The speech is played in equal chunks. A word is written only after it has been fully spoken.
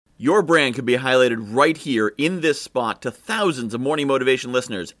Your brand could be highlighted right here in this spot to thousands of Morning Motivation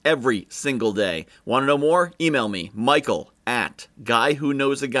listeners every single day. Want to know more? Email me,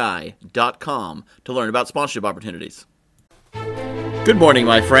 michael@guywhoknowsaguy.com to learn about sponsorship opportunities. Good morning,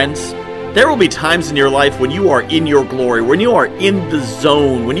 my friends. There will be times in your life when you are in your glory, when you are in the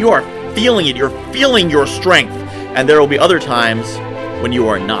zone, when you are feeling it, you're feeling your strength. And there will be other times when you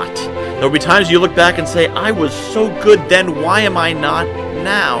are not. There will be times you look back and say, I was so good then, why am I not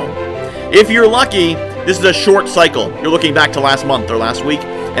now? If you're lucky, this is a short cycle. You're looking back to last month or last week.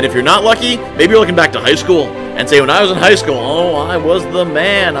 And if you're not lucky, maybe you're looking back to high school and say, when I was in high school, I was the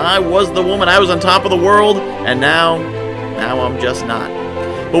man, I was the woman, I was on top of the world, and now I'm just not.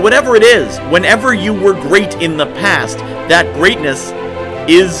 But whatever it is, whenever you were great in the past, that greatness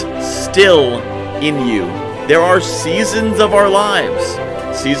is still in you. There are seasons of our lives.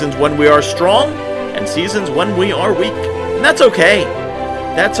 Seasons when we are strong and seasons when we are weak. And that's okay.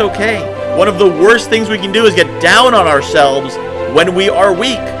 That's okay. One of the worst things we can do is get down on ourselves when we are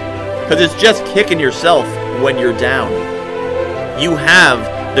weak, because it's just kicking yourself when you're down. You have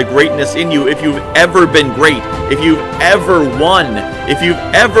the greatness in you if you've ever been great, if you've ever won, if you've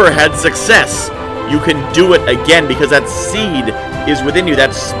ever had success. You can do it again because that seed is within you.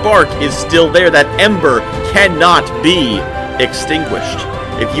 That spark is still there. That ember cannot be extinguished.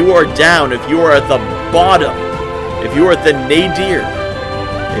 If you are down, if you are at the bottom, if you are at the nadir,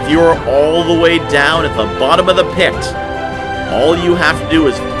 if you are all the way down at the bottom of the pit, all you have to do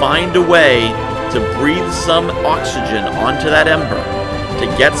is find a way to breathe some oxygen onto that ember, to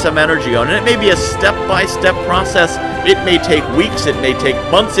get some energy on it. And it may be a step-by-step process. It may take weeks, it may take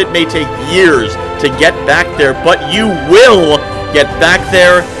months, it may take years to get back there, but you will get back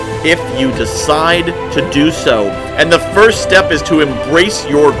there if you decide to do so. And the first step is to embrace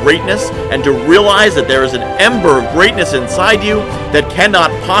your greatness and to realize that there is an ember of greatness inside you that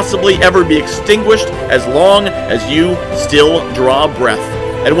cannot possibly ever be extinguished as long as you still draw breath.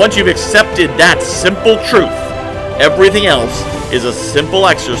 And once you've accepted that simple truth, everything else is a simple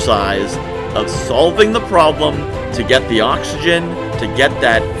exercise of solving the problem to get the oxygen, to get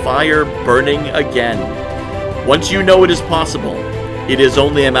that fire burning again. Once you know it is possible, it is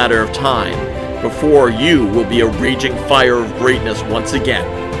only a matter of time before you will be a raging fire of greatness once again.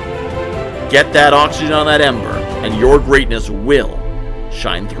 Get that oxygen on that ember, and your greatness will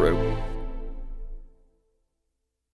shine through.